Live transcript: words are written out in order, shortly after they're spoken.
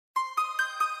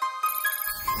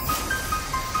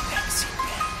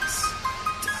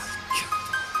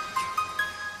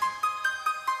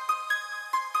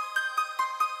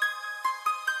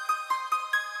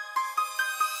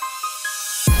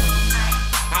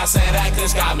I said that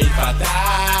goose got me fucked up.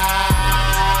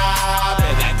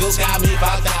 And that goose got me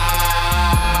fucked up.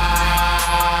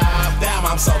 Damn,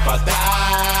 I'm so fucked up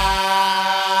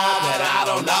that I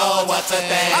don't know what to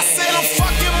think. I said I'm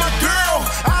fucking my girl,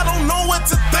 I don't know what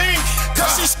to think.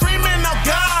 Cause she screaming out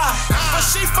God, but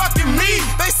she fucking me.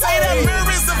 They say that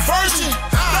Mary's a virgin,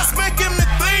 that's making me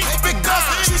think. Because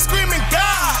she screaming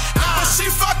God, but she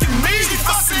fucking me. She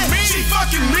fucking me. She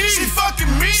fucking me. She fucking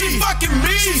me. She fucking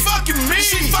me. She fucking me.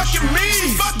 She fucking me.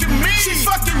 She fucking me. She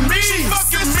fucking me. She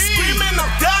fucking me. Screaming out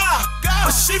God,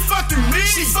 but she fucking me.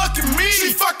 She fucking me.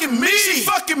 She fucking me. She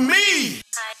fucking me.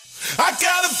 I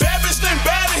got a bad bitch named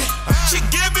Betty. She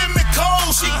giving me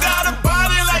cold. She got a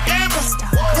body like Amber.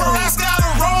 Her ass got a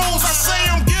rose. I say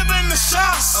I'm giving the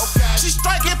shots. She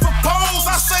striking for pose.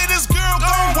 I say this girl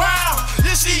gone wild.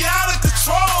 Yeah, she out of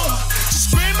control. She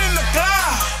screaming to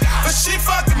God, but she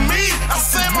fucking me. I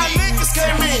say my niggas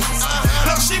came in.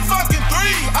 No, she fucking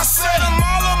three. I said I'm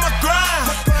all on my grind.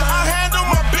 I handle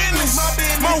my business.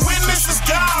 My witness is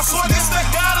God, so I guess that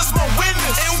God is my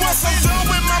witness. And once I'm done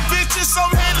with my bitches, I'm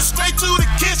headed straight to the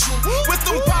kitchen with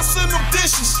them pots and them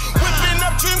dishes, whipping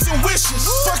up dreams and wishes.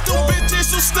 Fuck them bitches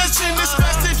who snitching,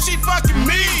 especially if she fucking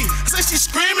me. Say she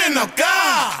screaming, oh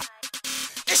God.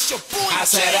 It's your boy. I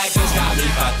said that goose got me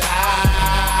fucked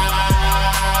up.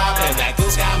 And that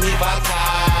goose got me fucked up.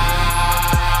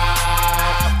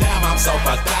 Damn, I'm so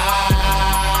fucked up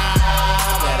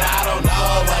that I don't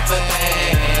know what to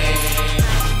think.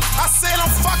 I said I'm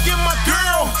fucking my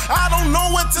girl, I don't know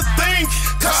what to think.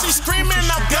 Cause she screaming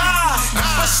out God,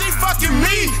 but she fucking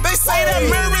me. They say that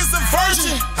Mary's a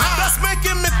virgin, that's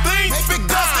making me think.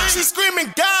 Because she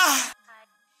screaming God.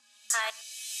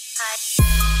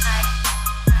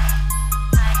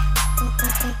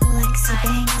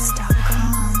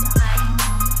 LexiBanks.com